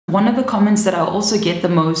One of the comments that I also get the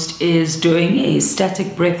most is doing a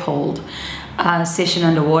static breath hold session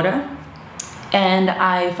underwater, and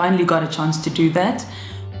I finally got a chance to do that.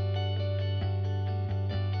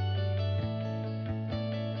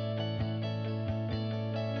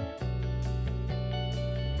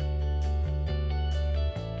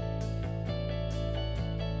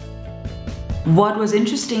 What was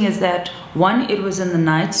interesting is that, one, it was in the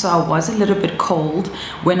night, so I was a little bit cold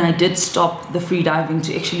when I did stop the free diving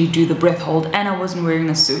to actually do the breath hold, and I wasn't wearing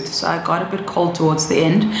a suit, so I got a bit cold towards the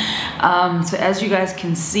end. So as you guys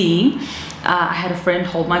can see, I had a friend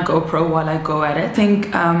hold my GoPro while I go at it. I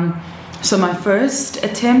think, so my first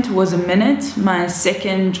attempt was a minute, my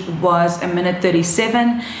second was a minute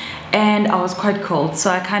 37, and I was quite cold, so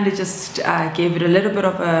I kind of just gave it a little bit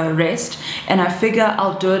of a rest, and I figure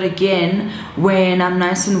I'll do it again when I'm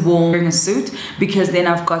nice and warm wearing a suit, because then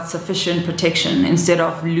I've got sufficient protection instead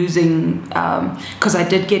of losing, because I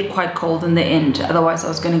did get quite cold in the end, otherwise I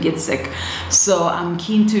was going to get sick. So I'm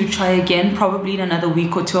keen to try again. Probably in another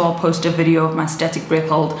week or two I'll post a video of my static breath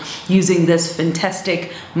hold using this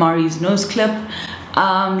fantastic Mari's Noseclip.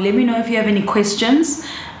 Let me know if you have any questions.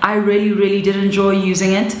 I really did enjoy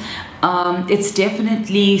using it. It's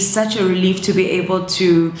definitely such a relief to be able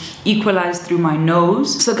to equalize through my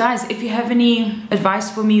nose. So guys, if you have any advice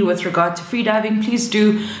for me with regard to freediving, please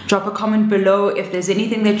do drop a comment below. If there's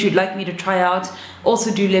anything that you'd like me to try out,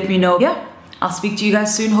 also do let me know. Yeah, I'll speak to you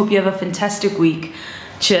guys soon. Hope you have a fantastic week.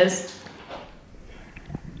 Cheers.